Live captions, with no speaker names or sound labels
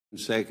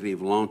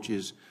consecutive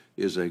launches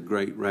is a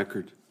great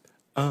record?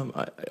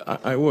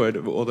 I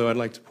would, although I'd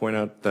like to point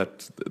out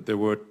that there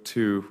were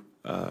two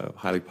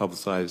highly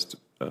publicized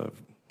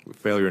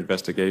failure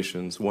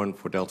investigations, one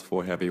for Delta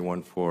IV Heavy,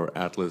 one for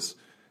Atlas.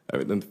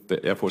 The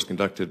Air Force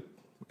conducted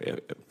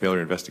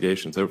failure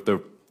investigations.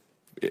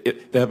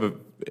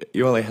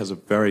 ULA has a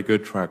very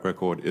good track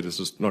record. It is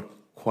just not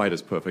quite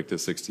as perfect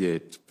as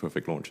 68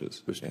 perfect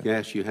launches. Mr.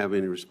 Gass, you have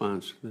any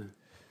response to that?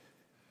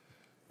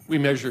 We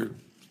measure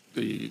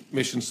the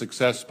mission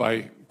success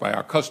by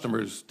our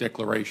customers'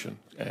 declaration.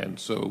 And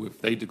so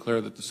if they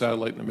declare that the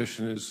satellite and the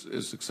mission is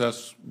a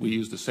success, we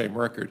use the same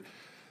record.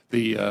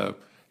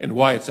 And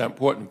why it's that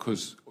important,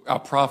 because our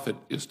profit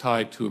is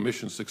tied to a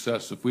mission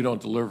success. If we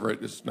don't deliver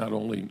it, it's not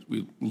only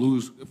we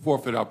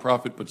forfeit our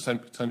profit, but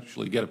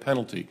potentially get a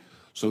penalty.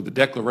 So the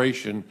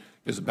declaration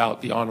is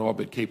about the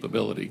on-orbit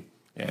capability,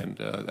 and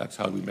that's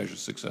how we measure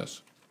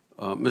success.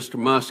 Mr.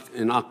 Musk,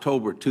 in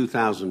October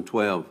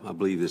 2012, I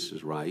believe this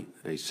is right,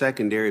 a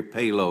secondary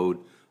payload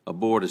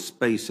aboard a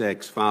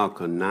SpaceX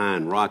Falcon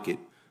 9 rocket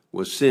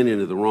was sent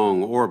into the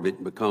wrong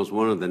orbit because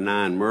one of the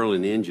 9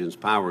 Merlin engines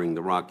powering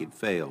the rocket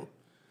failed.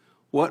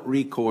 What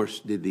recourse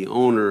did the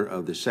owner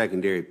of the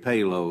secondary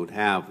payload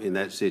have in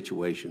that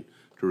situation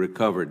to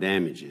recover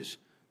damages?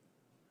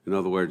 In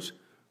other words,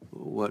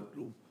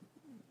 what's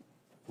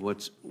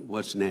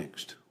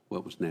next?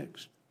 What was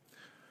next?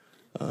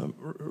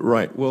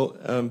 Right.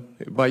 Well,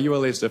 by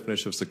ULA's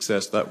definition of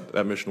success,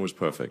 that mission was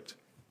perfect.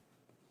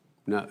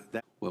 No,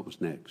 what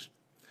was next?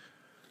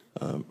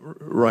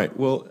 Right.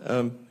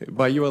 Well,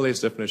 by ULA's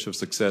definition of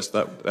success,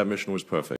 that mission was perfect.